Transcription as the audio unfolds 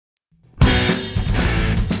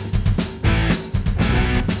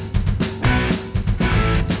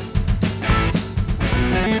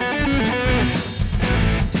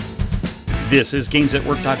This is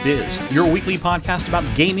GamesAtWork.biz, your weekly podcast about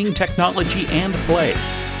gaming, technology, and play.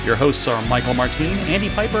 Your hosts are Michael Martin, Andy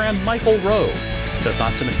Piper, and Michael Rowe. The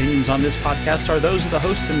thoughts and opinions on this podcast are those of the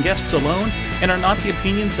hosts and guests alone and are not the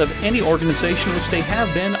opinions of any organization which they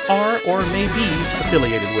have been, are, or may be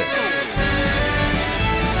affiliated with.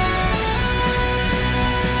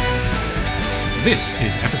 This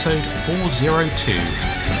is episode 402.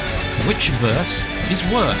 Which verse is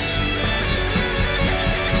worse?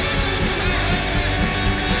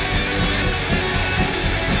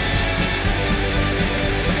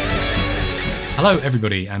 Hello,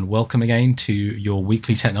 everybody, and welcome again to your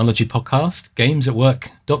weekly technology podcast,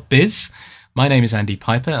 GamesAtWork.biz. My name is Andy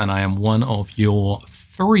Piper, and I am one of your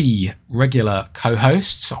three regular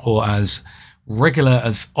co-hosts, or as regular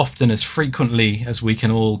as often as frequently as we can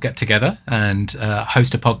all get together and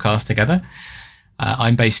host a podcast together.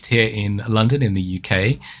 I'm based here in London in the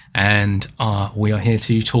UK, and we are here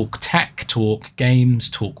to talk tech, talk games,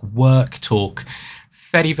 talk work, talk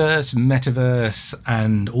Fediverse, Metaverse,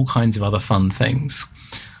 and all kinds of other fun things.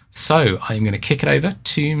 So I'm going to kick it over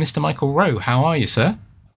to Mr. Michael Rowe. How are you, sir?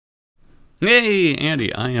 Hey,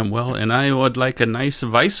 Andy, I am well, and I would like a nice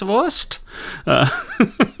Weisswurst. No.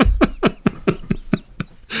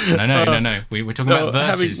 We're talking about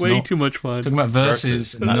verses. Having way too much fun. Talking about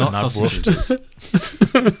verses, not sausages.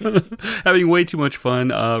 Having way too much fun.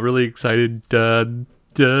 Really excited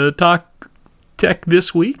to talk tech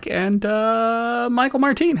this week. And Michael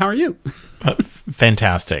Martin, how are you?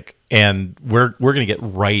 Fantastic. And we're going to get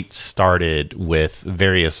right started with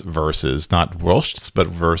various verses, not roasts, but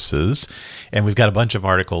verses. And we've got a bunch of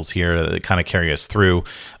articles here that kind of carry us through.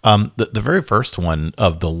 The very first one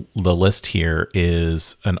of the list here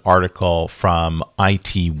is an article from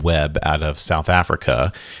IT Web out of South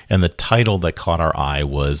Africa. And the title that caught our eye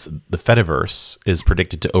was "The Fediverse is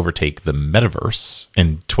predicted to overtake the Metaverse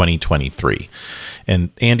in 2023.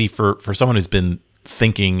 And Andy, for someone who's been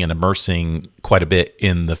thinking and immersing quite a bit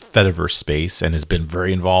in the Fediverse space and has been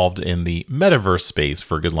very involved in the Metaverse space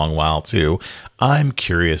for a good long while too, I'm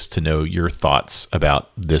curious to know your thoughts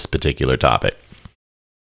about this particular topic.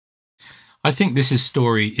 I think this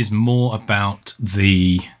story is more about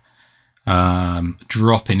the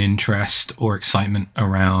drop in interest or excitement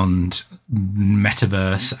around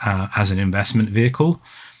Metaverse as an investment vehicle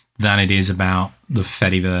than it is about the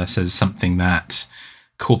Fediverse as something that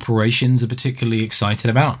corporations are particularly excited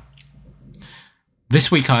about.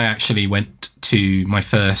 This week I actually went to my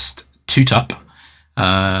first toot-up. So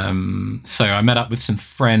I met up with some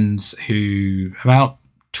friends who, about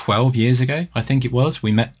 12 years ago, I think it was,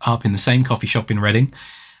 we met up in the same coffee shop in Reading,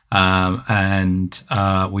 and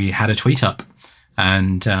we had a tweet-up,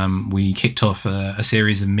 and we kicked off a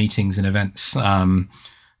series of meetings and events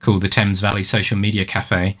called the Thames Valley Social Media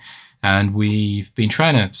Cafe. And we've been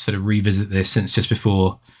trying to sort of revisit this since just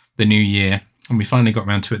before the new year. And we finally got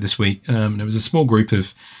around to it this week. There was a small group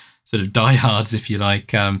of sort of diehards, if you like,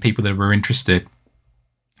 people that were interested.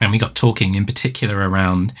 And we got talking in particular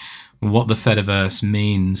around what the Fediverse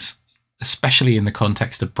means, especially in the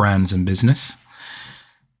context of brands and business.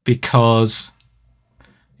 Because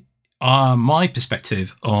my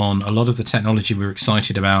perspective on a lot of the technology we're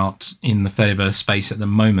excited about in the Fediverse space at the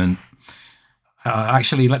moment,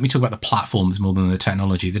 actually, let me talk about the platforms more than the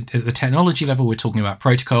technology. The technology level, we're talking about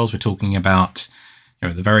protocols. We're talking about,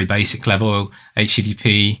 at the very basic level,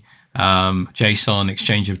 HTTP, JSON,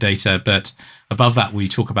 exchange of data. But above that, we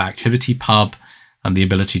talk about ActivityPub and the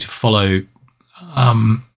ability to follow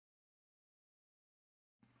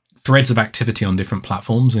threads of activity on different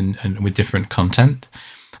platforms and with different content.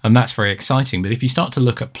 And that's very exciting. But if you start to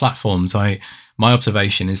look at platforms, my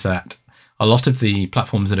observation is that a lot of the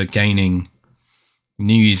platforms that are gaining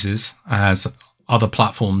new users as other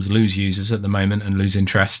platforms lose users at the moment and lose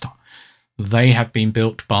interest, they have been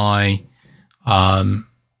built by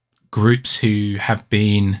groups who have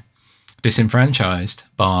been disenfranchised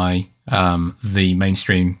by the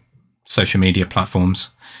mainstream social media platforms.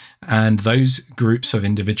 And those groups of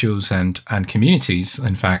individuals and communities,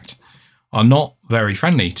 in fact, are not very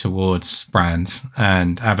friendly towards brands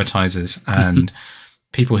and advertisers and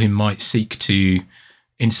people who might seek to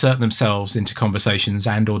insert themselves into conversations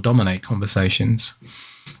and or dominate conversations.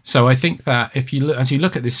 So I think that as you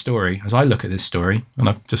look at this story, as I look at this story, and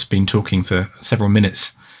I've just been talking for several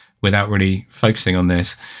minutes without really focusing on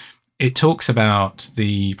this, it talks about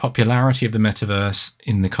the popularity of the metaverse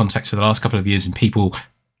in the context of the last couple of years and people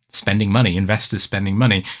spending money, investors spending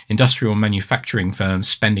money, industrial manufacturing firms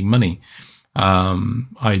spending money.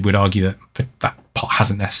 I would argue that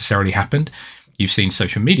hasn't necessarily happened. You've seen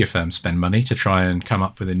social media firms spend money to try and come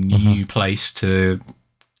up with a new place to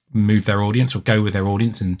move their audience or go with their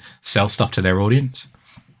audience and sell stuff to their audience.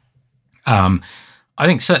 I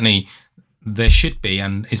think certainly there should be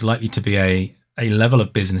and is likely to be a level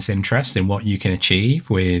of business interest in what you can achieve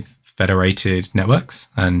with federated networks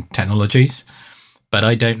and technologies. But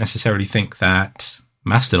I don't necessarily think that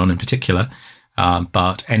Mastodon in particular,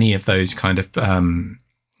 but any of those kind of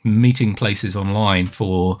meeting places online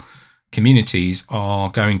for communities are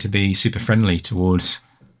going to be super friendly towards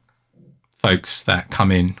folks that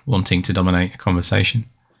come in wanting to dominate a conversation.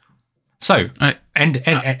 So,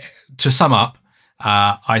 to sum up,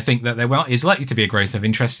 I think that there is likely to be a growth of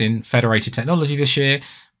interest in federated technology this year,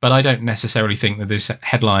 but I don't necessarily think that this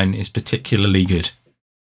headline is particularly good.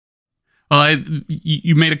 Well,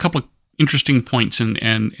 you made a couple of interesting points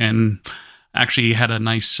and actually had a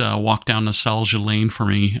nice walk down nostalgia lane for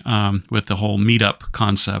me with the whole meetup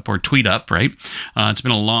concept or tweet up, right? It's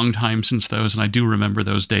been a long time since those, and I do remember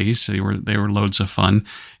those days. They were loads of fun,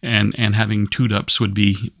 and having tweet ups would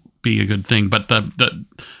be a good thing. But the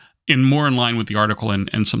in line with the article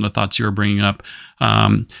and some of the thoughts you were bringing up,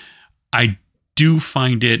 I do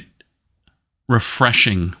find it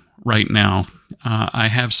refreshing right now. I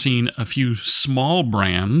have seen a few small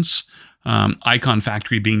brands, Icon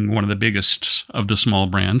Factory being one of the biggest of the small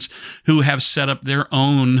brands, who have set up their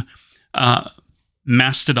own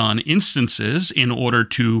Mastodon instances in order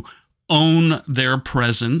to own their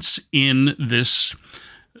presence in this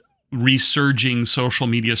resurging social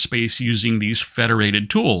media space using these federated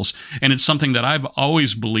tools. And it's something that I've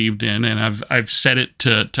always believed in, and I've said it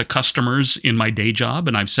to customers in my day job,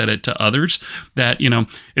 and I've said it to others that,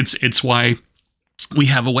 it's why we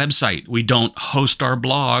have a website. We don't host our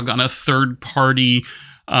blog on a third-party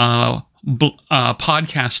podcasting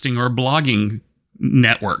or blogging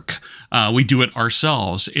network. We do it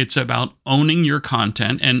ourselves. It's about owning your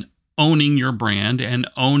content and owning your brand and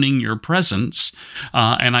owning your presence.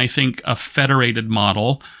 And I think a federated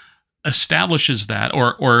model establishes that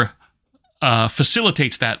or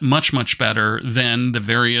facilitates that much, much better than the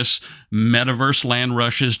various metaverse land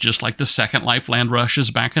rushes, just like the Second Life land rushes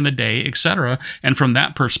back in the day, etc. And from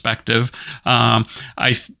that perspective,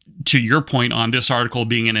 to your point on this article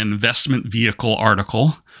being an investment vehicle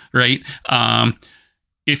article, right?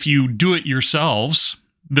 If you do it yourselves,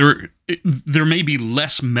 there may be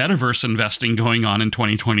less metaverse investing going on in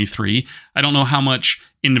 2023. I don't know how much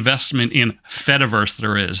investment in Fediverse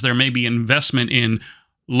there is. There may be investment in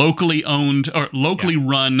locally owned or locally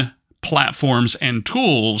run platforms and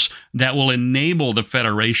tools that will enable the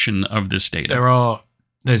federation of this data.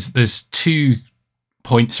 There's 2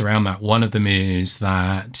 points around that. One of them is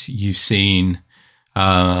that you've seen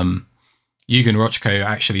Eugen Rochko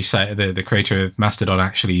actually say, the creator of Mastodon,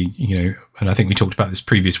 actually, and I think we talked about this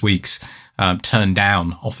previous weeks, turned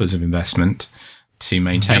down offers of investment to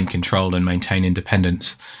maintain control and maintain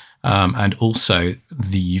independence. And also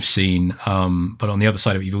you've seen, but on the other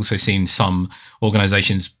side of it, you've also seen some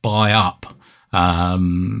organizations buy up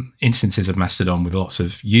instances of Mastodon with lots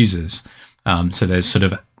of users. So there's sort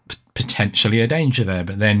of potentially a danger there.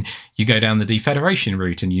 But then you go down the defederation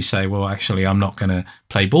route and you say, well, actually, I'm not going to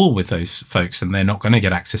play ball with those folks and they're not going to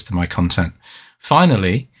get access to my content.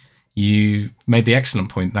 Finally, you made the excellent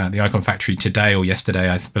point that the Icon Factory today or yesterday,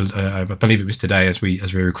 I believe it was today as we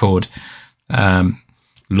record,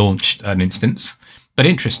 launched an instance. But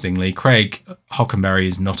interestingly, Craig Hockenberry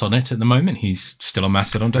is not on it at the moment. He's still on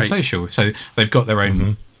Mastodon.social. Right. So they've got their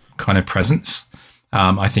own kind of presence.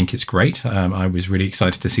 I think it's great. I was really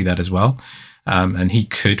excited to see that as well. And he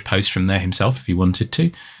could post from there himself if he wanted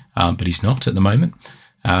to, but he's not at the moment.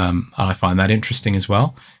 I find that interesting as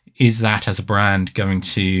well. Is that as a brand going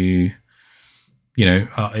to,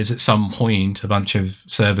 is at some point a bunch of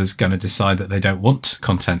servers going to decide that they don't want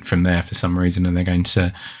content from there for some reason and they're going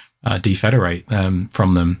to defederate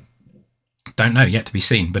from them? Don't know, yet to be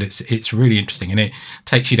seen, but it's really interesting. And it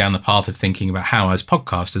takes you down the path of thinking about how, as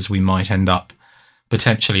podcasters, we might end up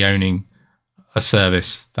potentially owning a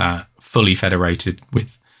service that fully federated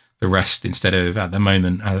with the rest, instead of at the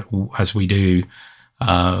moment, as we do,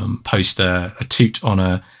 post a toot on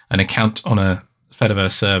an account on a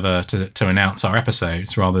Fediverse server to announce our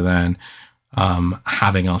episodes, rather than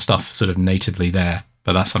having our stuff sort of natively there.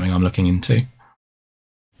 But that's something I'm looking into.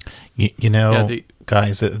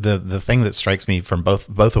 Guys, the thing that strikes me from both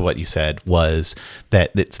of what you said was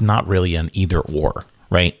that it's not really an either or.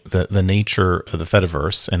 right? The nature of the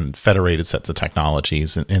Fediverse and federated sets of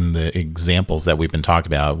technologies and the examples that we've been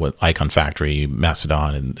talking about with Icon Factory,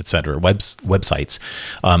 Mastodon, and et cetera, websites.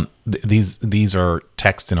 These are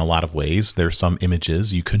text in a lot of ways. There's some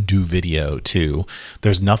images. You can do video too.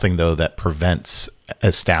 There's nothing, though, that prevents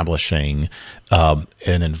establishing an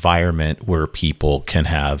environment where people can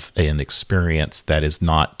have an experience that is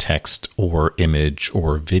not text or image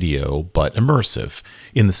or video, but immersive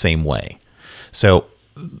in the same way. So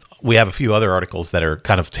we have a few other articles that are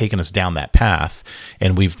kind of taking us down that path,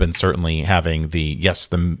 and we've been certainly having the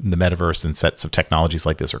metaverse and sets of technologies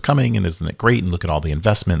like this are coming, and isn't it great? And look at all the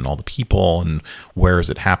investment and all the people, and where is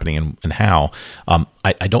it happening and how.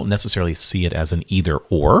 I don't necessarily see it as an either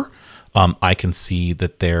or. I can see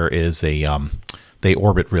that there is they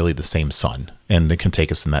orbit really the same sun, and it can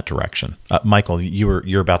take us in that direction. Michael,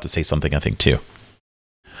 you're about to say something, I think, too.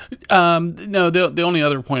 No, the only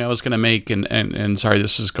other point I was going to make, and sorry,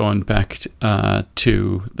 this is going back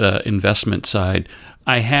to the investment side.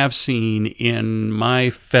 I have seen in my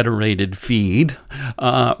federated feed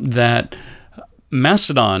that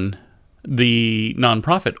Mastodon, the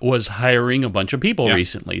nonprofit, was hiring a bunch of people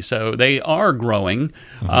recently, so they are growing,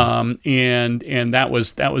 and that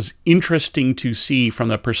was interesting to see from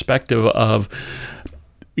the perspective of,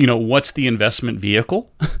 what's the investment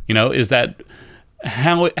vehicle? Is that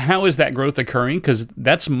how is that growth occurring? Because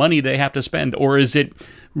that's money they have to spend, or is it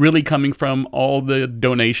really coming from all the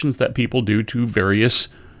donations that people do to various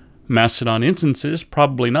Mastodon instances?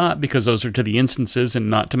 Probably not, because those are to the instances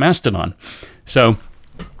and not to Mastodon. So.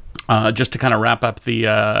 Just to kind of wrap up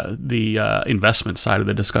the investment side of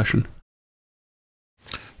the discussion.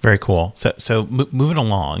 Very cool. So moving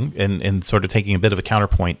along and sort of taking a bit of a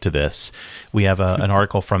counterpoint to this, we have an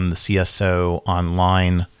article from the CSO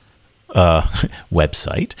Online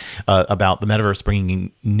website about the metaverse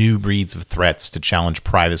bringing new breeds of threats to challenge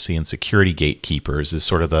privacy and security gatekeepers is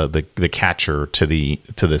sort of the catcher to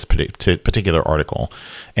this particular article,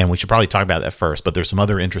 and we should probably talk about that first. But there's some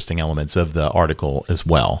other interesting elements of the article as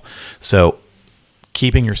well. So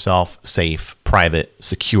keeping yourself safe, private,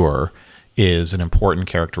 secure is an important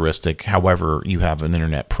characteristic. However, you have an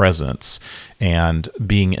internet presence, and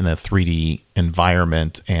being in a 3D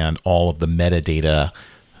environment and all of the metadata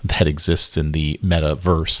that exists in the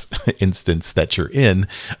metaverse instance that you're in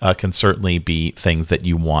can certainly be things that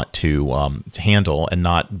you want to handle and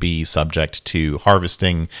not be subject to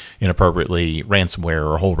harvesting inappropriately, ransomware,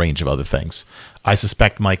 or a whole range of other things. I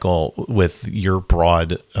suspect, Michael, with your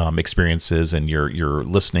broad experiences and you're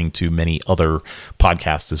listening to many other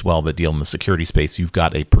podcasts as well that deal in the security space, you've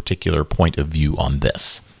got a particular point of view on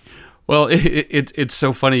this. Well, it's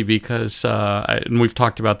so funny because, and we've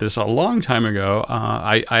talked about this a long time ago,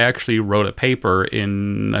 I actually wrote a paper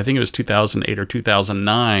in, I think it was 2008 or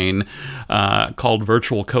 2009, called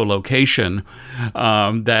Virtual Co-Location,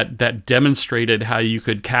 that demonstrated how you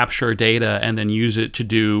could capture data and then use it to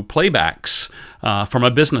do playbacks from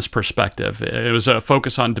a business perspective. It was a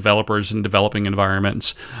focus on developers and developing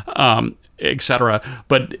environments, etc.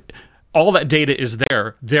 But all that data is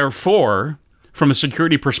there. Therefore, from a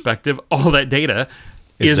security perspective, all that data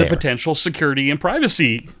is a potential security and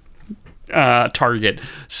privacy target.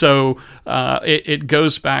 So it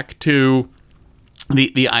goes back to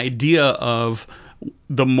the idea of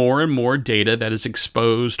the more and more data that is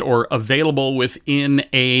exposed or available within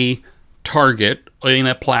a target, in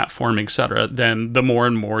a platform, etc., then the more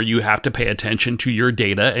and more you have to pay attention to your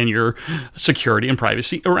data and your security and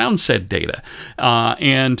privacy around said data.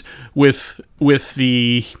 And with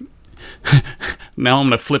the now I'm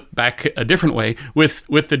going to flip back a different way with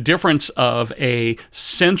the difference of a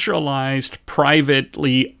centralized,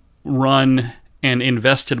 privately run and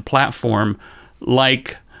invested platform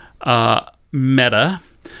like Meta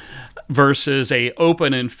versus a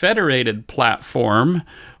open and federated platform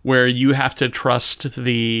where you have to trust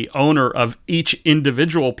the owner of each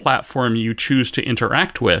individual platform you choose to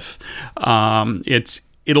interact with.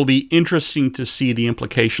 It'll be interesting to see the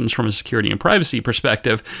implications from a security and privacy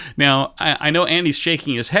perspective. Now, I know Andy's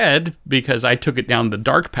shaking his head because I took it down the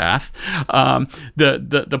dark path.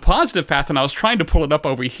 The positive path, and I was trying to pull it up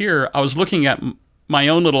over here, I was looking at my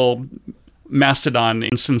own little Mastodon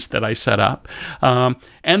instance that I set up.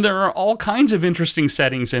 And there are all kinds of interesting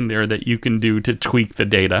settings in there that you can do to tweak the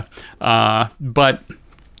data. But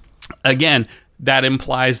again, that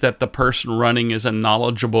implies that the person running is a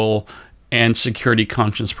knowledgeable and security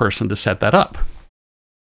conscious person to set that up.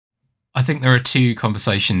 I think there are two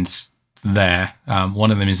conversations there.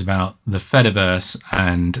 One of them is about the Fediverse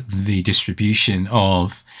and the distribution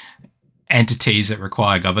of entities that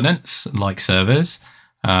require governance, like servers.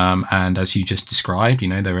 And as you just described,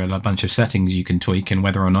 there are a bunch of settings you can tweak, and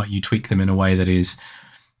whether or not you tweak them in a way that is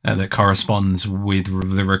that corresponds with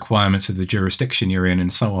the requirements of the jurisdiction you're in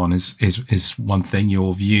and so on is one thing.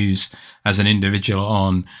 Your views as an individual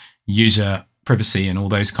on user privacy and all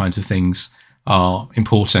those kinds of things are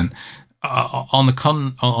important. On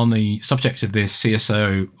the subject of this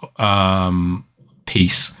CSO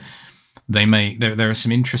piece, there are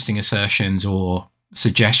some interesting assertions or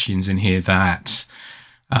suggestions in here that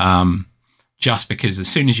just because as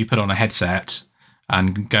soon as you put on a headset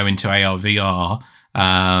and go into AR VR,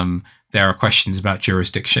 there are questions about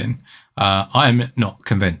jurisdiction. I'm not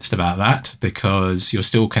convinced about that because you're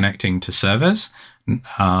still connecting to servers in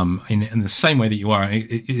the same way that you are.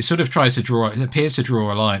 It sort of tries to draw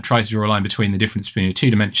a line between the difference between a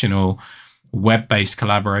two-dimensional web-based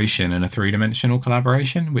collaboration and a three-dimensional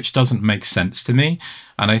collaboration, which doesn't make sense to me.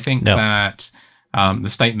 And I think that the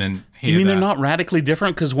statement here... You mean they're not radically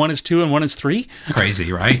different because one is 2 and one is 3?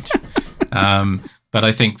 Crazy, right? But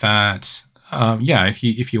I think that...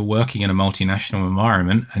 if you're working in a multinational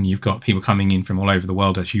environment and you've got people coming in from all over the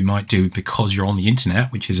world, as you might do because you're on the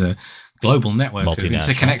internet, which is a global network of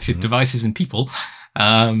interconnected devices and people,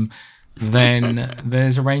 then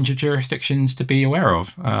there's a range of jurisdictions to be aware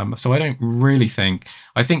of. So I don't really think...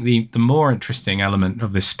 I think the more interesting element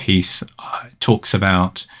of this piece talks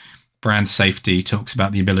about brand safety, talks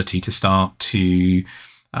about the ability to start to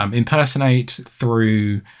impersonate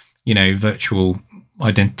through, virtual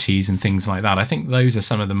identities and things like that. I think those are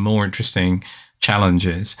some of the more interesting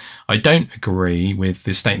challenges. I don't agree with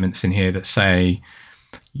the statements in here that say,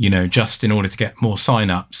 just in order to get more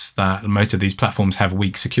signups, that most of these platforms have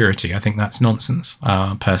weak security. I think that's nonsense,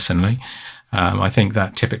 personally. I think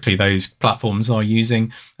that typically those platforms are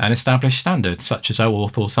using an established standard, such as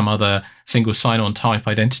OAuth or some other single sign-on type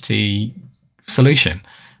identity solution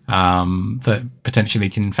that potentially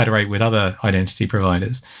can federate with other identity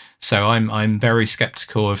providers. So I'm very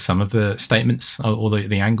skeptical of some of the statements or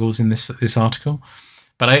the angles in this article.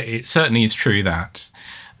 But it certainly is true that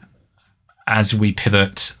as we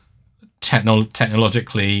pivot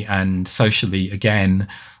technologically and socially again,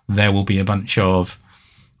 there will be a bunch of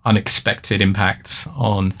unexpected impacts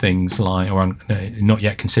on things like, or not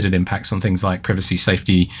yet considered impacts on things like privacy,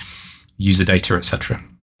 safety, user data, etc.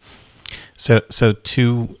 So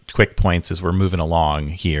 2 quick points as we're moving along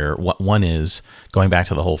here. One is going back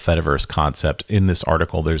to the whole Fediverse concept. In this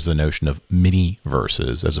article, there's the notion of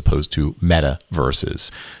mini-verses as opposed to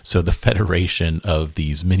meta-verses. So the federation of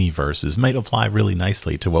these mini-verses might apply really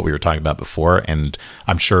nicely to what we were talking about before. And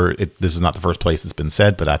I'm sure this is not the first place it's been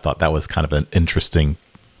said, but I thought that was kind of an interesting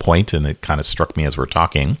point, and it kind of struck me as we're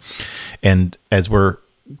talking. And as we're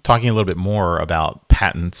talking a little bit more about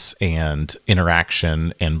patents and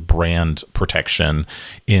interaction and brand protection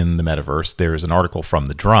in the metaverse, there's an article from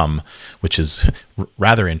The Drum, which is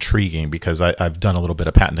rather intriguing because I've done a little bit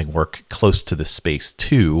of patenting work close to this space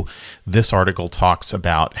too. This article talks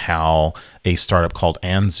about how a startup called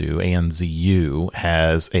Anzu, ANZU,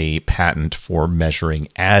 has a patent for measuring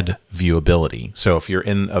ad viewability. So if you're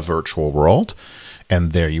in a virtual world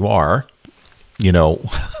and there you are,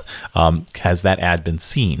 has that ad been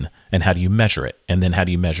seen, and how do you measure it? And then how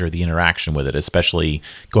do you measure the interaction with it, especially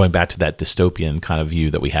going back to that dystopian kind of view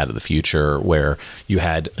that we had of the future where you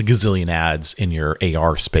had a gazillion ads in your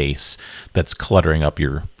AR space that's cluttering up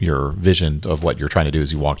your vision of what you're trying to do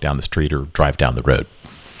as you walk down the street or drive down the road.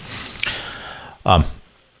 I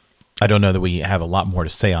don't know that we have a lot more to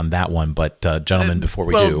say on that one, but gentlemen, before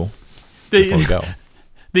we go.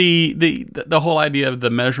 The whole idea of the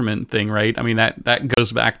measurement thing, right? I mean, that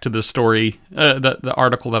goes back to the story, the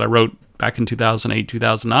article that I wrote back in 2008,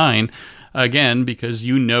 2009, again, because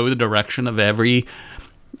the direction of every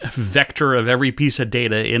vector of every piece of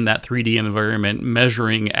data in that 3D environment,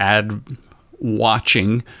 measuring ad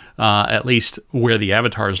watching, at least where the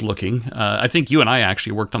avatar is looking. I think you and I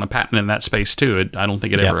actually worked on a patent in that space too. I don't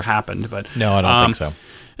think it ever happened, but no, I don't think so.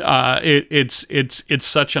 It's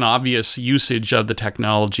such an obvious usage of the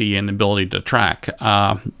technology and ability to track.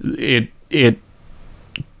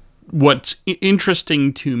 What's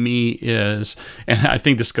interesting to me is, and I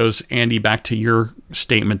think this goes, Andy, back to your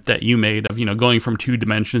statement that you made of going from 2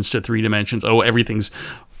 dimensions to 3 dimensions. Oh, everything's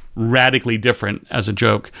radically different as a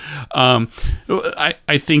joke.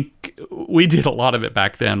 I think we did a lot of it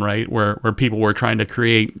back then, right? Where people were trying to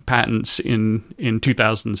create patents in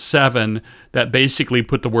 2007 that basically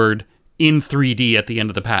put the word in 3D at the end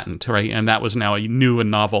of the patent, right? And that was now a new and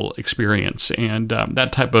novel experience. And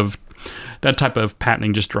that type of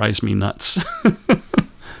patenting just drives me nuts.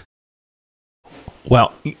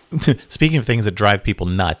 Well, speaking of things that drive people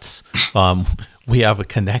nuts, we have a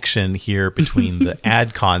connection here between the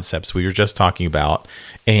ad concepts we were just talking about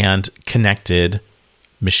and connected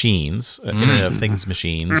machines, Internet of Things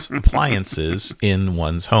machines, appliances in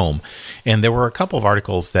one's home. And there were a couple of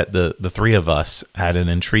articles that the three of us had an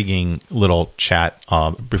intriguing little chat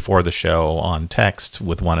before the show on text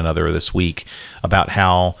with one another this week about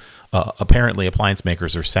how apparently appliance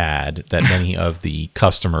makers are sad that many of the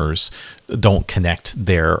customers don't connect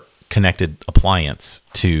their connected appliance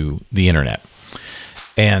to the internet.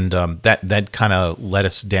 And that kind of led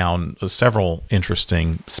us down several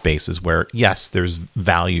interesting spaces where, yes, there's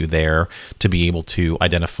value there to be able to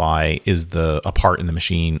identify, is a part in the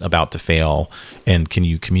machine about to fail, and can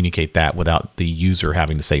you communicate that without the user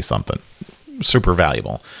having to say something? Super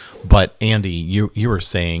valuable. But Andy, you were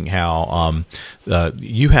saying how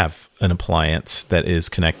you have an appliance that is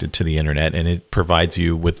connected to the internet, and it provides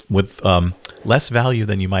you with less value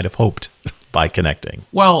than you might have hoped by connecting.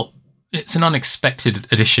 Well, it's an unexpected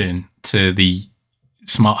addition to the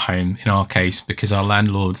smart home in our case, because our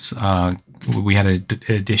landlords, we had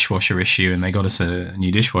a dishwasher issue, and they got us a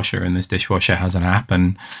new dishwasher, and this dishwasher has an app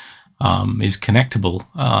and is connectable,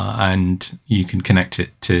 and you can connect it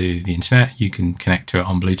to the internet. You can connect to it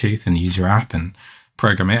on Bluetooth and use your app and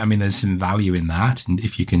program it. I mean, there's some value in that, and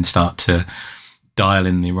if you can start to dial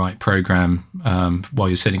in the right program while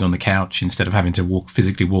you're sitting on the couch instead of having to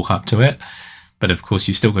physically walk up to it. But of course,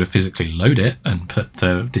 you've still got to physically load it and put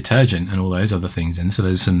the detergent and all those other things in. So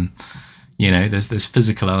there's some, there's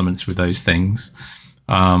physical elements with those things.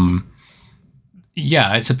 Yeah,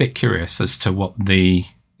 it's a bit curious as to what the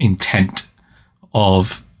intent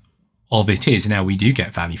of it is. Now, we do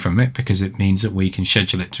get value from it because it means that we can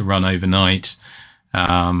schedule it to run overnight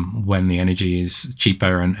when the energy is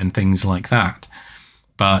cheaper and things like that.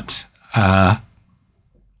 But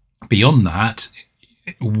beyond that,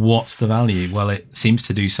 what's the value? Well, it seems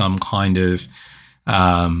to do some kind of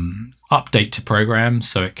update to programs,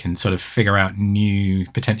 so it can sort of figure out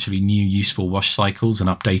potentially new useful wash cycles and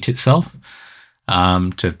update itself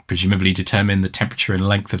to presumably determine the temperature and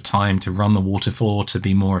length of time to run the water for, to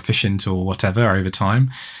be more efficient or whatever over time.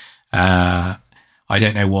 I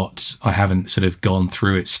don't know I haven't sort of gone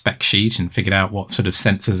through its spec sheet and figured out what sort of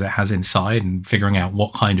sensors it has inside and figuring out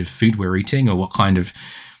what kind of food we're eating or what kind of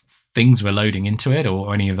things we're loading into it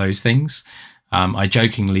or any of those things. I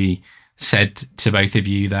jokingly said to both of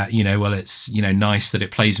you that, well, it's, nice that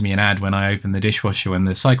it plays me an ad when I open the dishwasher when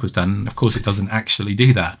the cycle's done. Of course, it doesn't actually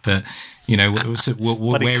do that, but,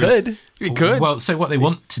 but it could. It could. Well, so what they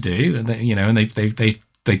want to do, and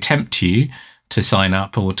they tempt you to sign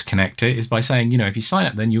up or to connect it is by saying, if you sign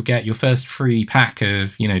up, then you'll get your first free pack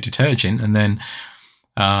of, detergent, and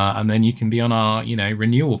then you can be on our,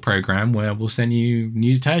 renewal program where we'll send you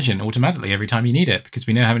new detergent automatically every time you need it, because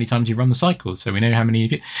we know how many times you run the cycle. So we know how many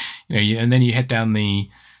of you, and then you head down the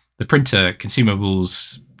printer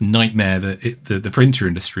consumables nightmare that the printer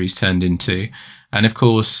industry's turned into. And of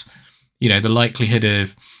course, the likelihood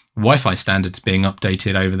of Wi-Fi standards being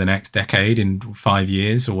updated over the next decade in 5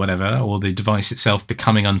 years or whatever, or the device itself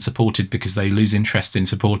becoming unsupported because they lose interest in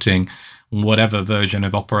supporting whatever version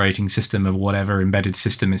of operating system of whatever embedded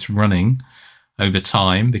system it's running over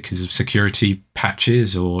time because of security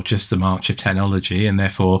patches or just the march of technology, and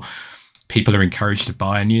therefore people are encouraged to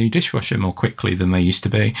buy a new dishwasher more quickly than they used to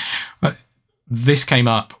be. But this came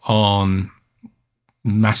up on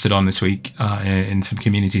Mastodon this week in some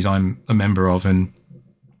communities I'm a member of, and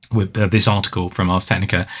with this article from Ars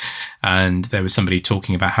Technica, and there was somebody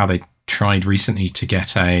talking about how they tried recently to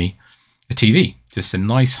get a TV, just a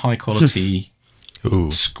nice high quality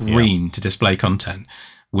screen to display content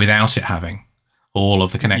without it having all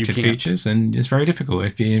of the connected features, and it's very difficult,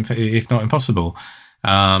 if not impossible.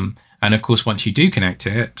 And of course, once you do connect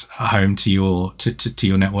it home to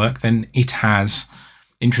your network, then it has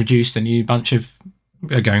introduced a new bunch of,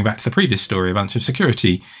 going back to the previous story, a bunch of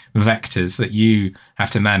security vectors that you have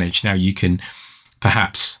to manage. Now you can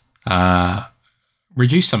perhaps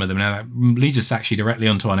reduce some of them. Now that leads us actually directly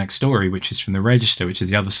onto our next story, which is from the Register, which is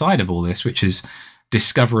the other side of all this, which is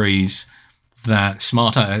discoveries that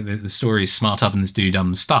the story is smart ovens do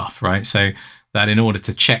dumb stuff, right? So that in order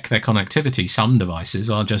to check their connectivity, some devices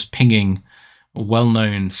are just pinging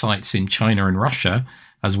well-known sites in China and Russia,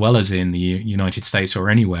 as well as in the United States or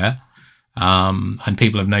anywhere. And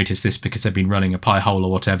people have noticed this because they've been running a Pi-hole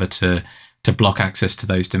or whatever to block access to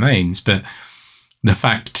those domains. But the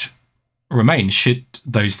fact remains, should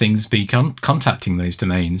those things be contacting those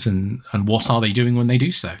domains, and what are they doing when they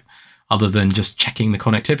do so, other than just checking the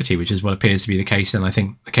connectivity, which is what appears to be the case, and I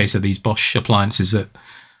think the case of these Bosch appliances that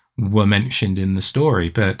were mentioned in the story.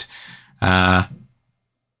 But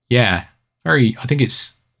Yeah, I think it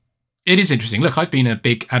is interesting. Look, I've been a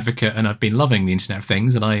big advocate and I've been loving the Internet of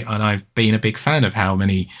Things, and I've been a big fan of how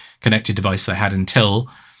many connected devices I had until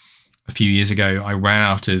a few years ago I ran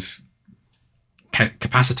out of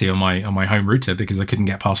capacity on my home router because I couldn't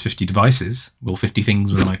get past 50 devices, 50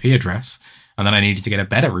 things with an IP address, and then I needed to get a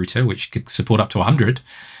better router which could support up to 100.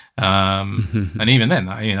 And even then,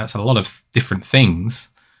 that's a lot of different things.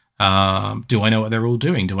 Do I know what they're all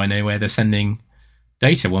doing? Do I know where they're sending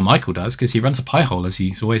data? Well, Michael does, because he runs a Pi-hole, as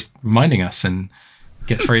he's always reminding us, and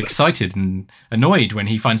gets very excited and annoyed when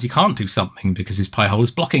he finds he can't do something because his Pi-hole is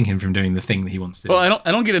blocking him from doing the thing that he wants to do. Well,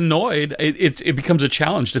 I don't get annoyed. It becomes a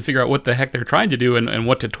challenge to figure out what the heck they're trying to do and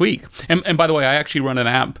what to tweak. And by the way, I actually run an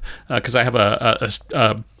app because I have a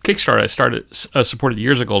Kickstarter I started supported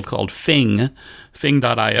years ago called Fing.io,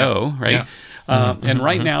 right? Yeah. And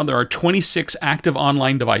right now there are 26 active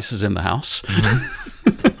online devices in the house.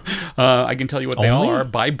 I can tell you what they all are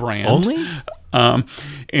by brand. Only? The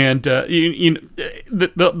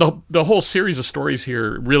whole series of stories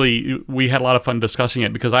here, really, we had a lot of fun discussing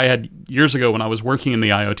it because I had years ago when I was working in the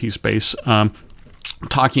IoT space,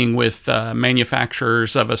 talking with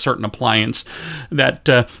manufacturers of a certain appliance that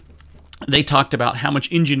they talked about how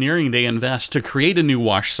much engineering they invest to create a new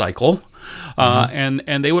wash cycle.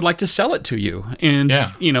 And they would like to sell it to you, and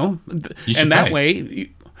and that way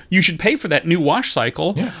you should pay for that new wash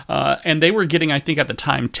cycle. Yeah. And they were getting, I think at the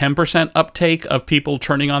time, 10% uptake of people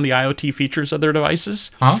turning on the IoT features of their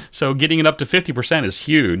devices. So getting it up to 50% is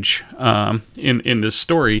huge in this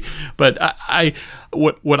story. But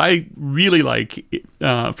what I really like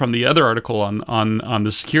from the other article on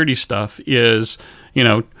the security stuff is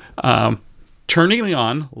turning it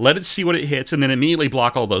on, let it see what it hits, and then immediately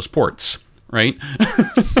block all those ports, right?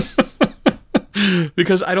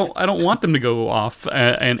 Because I don't want them to go off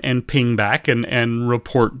and ping back and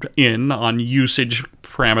report in on usage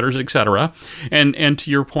parameters, etc. And to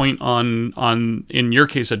your point on in your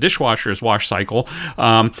case a dishwasher's wash cycle,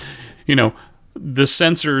 the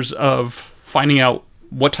sensors of finding out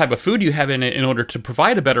what type of food you have in it in order to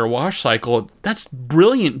provide a better wash cycle, that's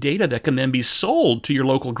brilliant data that can then be sold to your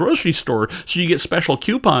local grocery store, so you get special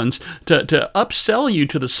coupons to upsell you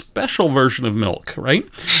to the special version of milk, right?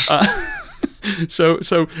 So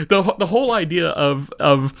the whole idea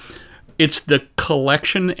of it's the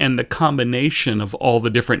collection and the combination of all the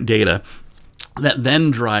different data that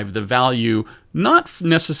then drive the value, not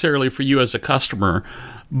necessarily for you as a customer,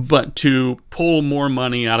 but to pull more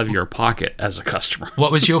money out of your pocket as a customer.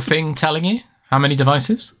 What was your thing telling you? How many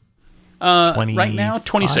devices? Right now,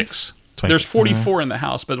 26. There's 44 in the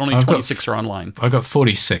house, but only 26 are online. I've got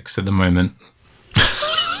 46 at the moment.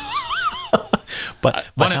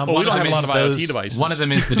 But we don't have a lot of IoT devices. One of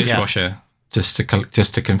them is the dishwasher, just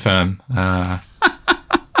to confirm.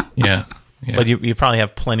 Yeah. But you probably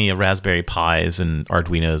have plenty of Raspberry Pis and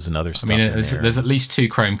Arduinos and other stuff. I mean, there's at least 2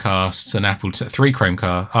 Chromecasts and 3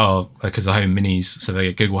 Chromecast. Oh, because the Home Minis, so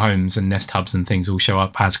they Google Homes and Nest Hubs and things all show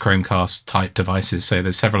up as Chromecast type devices. So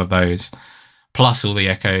there's several of those, plus all the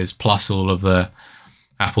Echoes, plus all of the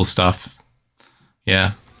Apple stuff.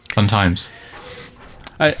 Yeah, fun times.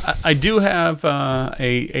 I do have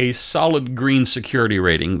a solid green security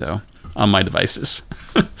rating, though, on my devices.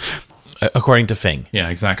 According to Fing. Yeah,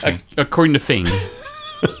 exactly. According to Fing.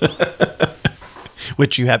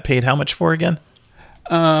 Which you have paid how much for again?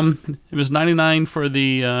 It was $99 for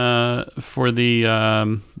the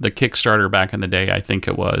Kickstarter back in the day, I think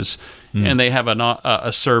it was. And they have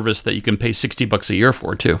a service that you can pay $60 a year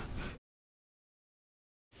for, too.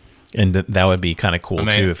 And that would be kind of cool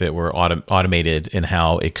too if it were automated in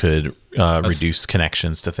how it could reduce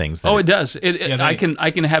connections to things. It does. I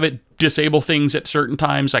can have it disable things at certain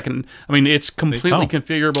times. It's completely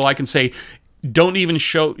configurable. I can say, don't even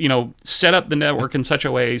show. Set up the network in such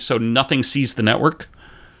a way so nothing sees the network.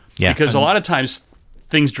 Yeah, because a lot of times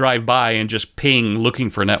things drive by and just ping looking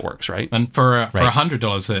for networks, right? And for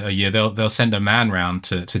 $100 a year, they'll send a man round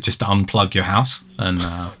to just unplug your house and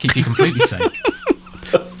keep you completely safe.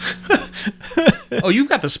 Oh, you've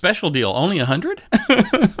got the special deal, only $100?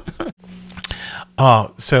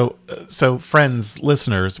 So friends,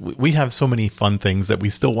 listeners, we have so many fun things that we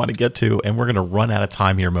still want to get to, and we're going to run out of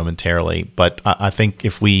time here momentarily. But I think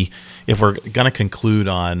if we're going to conclude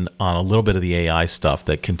on a little bit of the AI stuff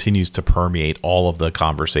that continues to permeate all of the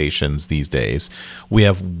conversations these days, we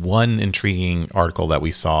have one intriguing article that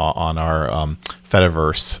we saw on our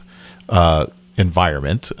Fediverse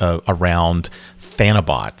environment around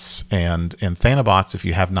Thanabots. And Thanabots, if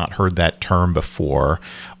you have not heard that term before,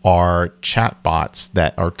 are chatbots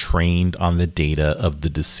that are trained on the data of the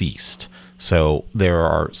deceased. So there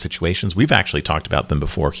are situations, we've actually talked about them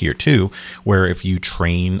before here too, where if you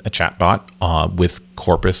train a chatbot with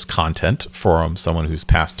corpus content from someone who's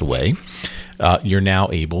passed away, you're now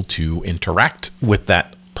able to interact with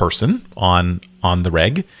that person on the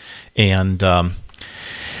reg. And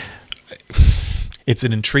it's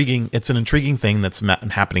an intriguing thing that's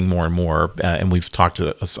happening more and more. And we've talked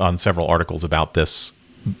on several articles about this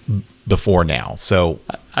before now. So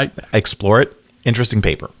explore it. Interesting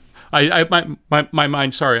paper. My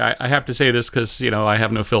mind. Sorry, I have to say this because I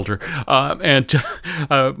have no filter, and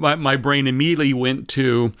my brain immediately went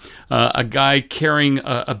to a guy carrying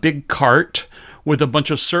a big cart with a bunch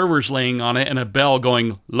of servers laying on it and a bell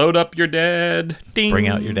going, "Load up your dead, ding, bring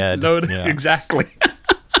out your dead." Yeah. Exactly.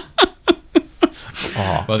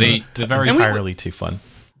 Well, the very entirely too fun.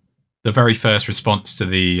 The very first response to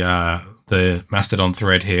the Mastodon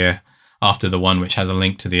thread here, after the one which has a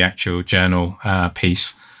link to the actual journal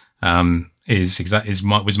piece.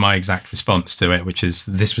 Was my exact response to it, which is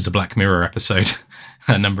this was a Black Mirror episode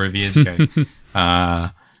a number of years ago,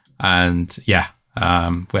 and yeah,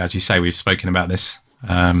 well, as you say, we've spoken about this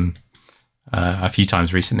a few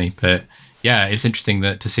times recently, but yeah, it's interesting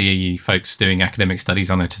to see folks doing academic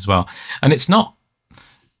studies on it as well, and it's not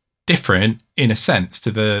different in a sense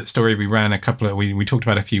to the story we ran we talked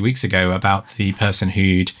about a few weeks ago about the person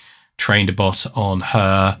who'd trained a bot on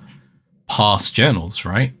her past journals,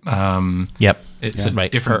 right? Yep. It's a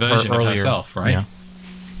different version of herself, right? Yeah.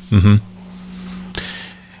 Mm-hmm.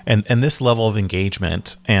 And this level of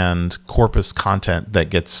engagement and corpus content that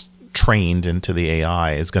gets trained into the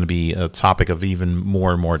AI is going to be a topic of even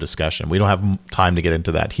more and more discussion. We don't have time to get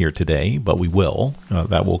into that here today, but we will.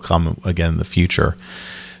 That will come again in the future.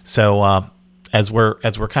 So as we're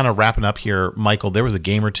kind of wrapping up here, Michael, there was a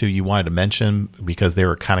game or two you wanted to mention because they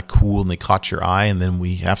were kind of cool and they caught your eye, and then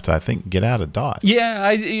we have to, I think, get out of Dodge.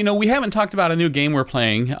 Yeah, we haven't talked about a new game we're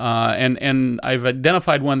playing, and I've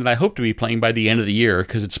identified one that I hope to be playing by the end of the year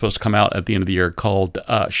because it's supposed to come out at the end of the year, called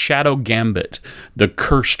Shadow Gambit: The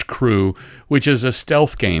Cursed Crew, which is a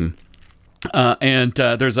stealth game. And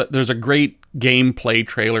there's a great gameplay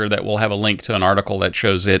trailer that will have a link to an article that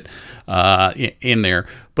shows it in there.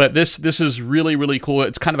 But this is really, really cool.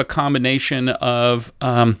 It's kind of a combination of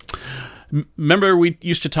remember we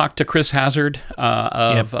used to talk to Chris Hazard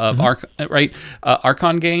of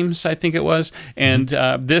Archon Games, I think it was, and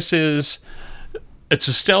this is. It's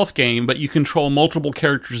a stealth game, but you control multiple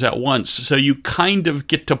characters at once, so you kind of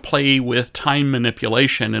get to play with time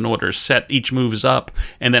manipulation in order to set each moves up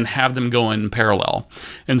and then have them go in parallel.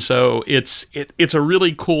 And so it's a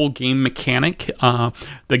really cool game mechanic.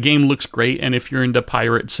 The game looks great, and if you're into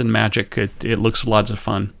pirates and magic, it looks lots of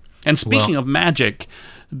fun. And speaking of magic,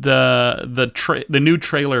 the new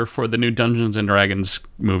trailer for the new Dungeons and Dragons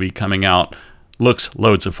movie coming out looks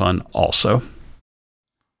loads of fun also.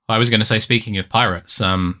 I was going to say, speaking of pirates,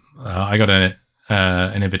 I got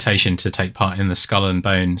an invitation to take part in the Skull and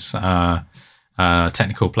Bones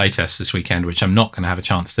technical playtest this weekend, which I'm not going to have a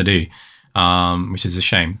chance to do, which is a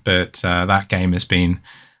shame. But that game has been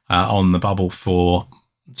on the bubble for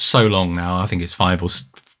so long now. I think it's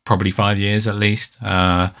probably 5 years at least,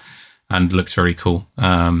 and looks very cool.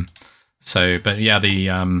 But yeah,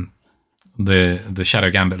 the Shadow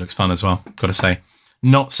Gambit looks fun as well, got to say.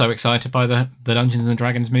 Not so excited by the Dungeons and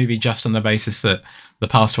Dragons movie, just on the basis that the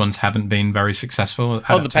past ones haven't been very successful.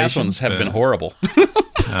 Oh, the past ones have been horrible.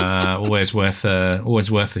 Always worth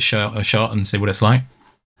a shot and see what it's like.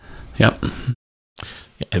 Yep.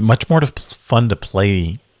 Yeah, much more fun to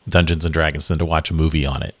play Dungeons and Dragons than to watch a movie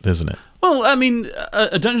on it, isn't it? Well, I mean,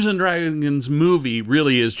 a Dungeons and Dragons movie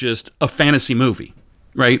really is just a fantasy movie,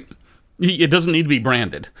 right? It doesn't need to be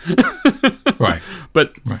branded. Right.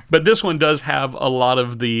 But this one does have a lot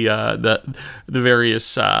of the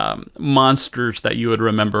various monsters that you would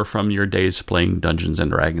remember from your days playing Dungeons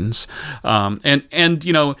and Dragons. And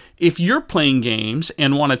if you're playing games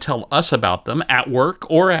and want to tell us about them at work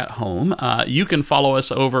or at home, you can follow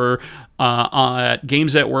us over at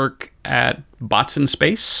Games at Work at Bots in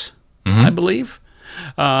Space, I believe.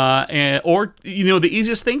 Or the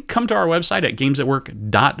easiest thing, come to our website at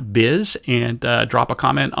gamesatwork.biz and drop a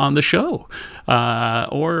comment on the show,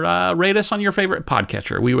 or rate us on your favorite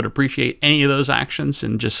podcatcher. We would appreciate any of those actions,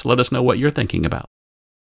 and just let us know what you're thinking about.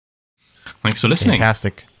 Thanks for listening.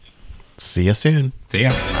 Fantastic. See you soon. See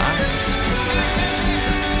ya.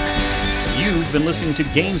 You've been listening to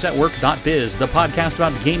gamesatwork.biz, the podcast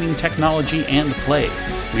about gaming technology and play.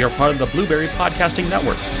 We are part of the Blueberry Podcasting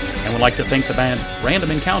Network. and would like to thank the band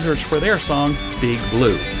Random Encounters for their song, Big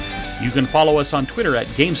Blue. You can follow us on Twitter at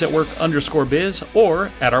GamesAtWork_biz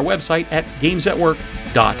or at our website at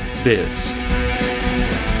gamesatwork.biz.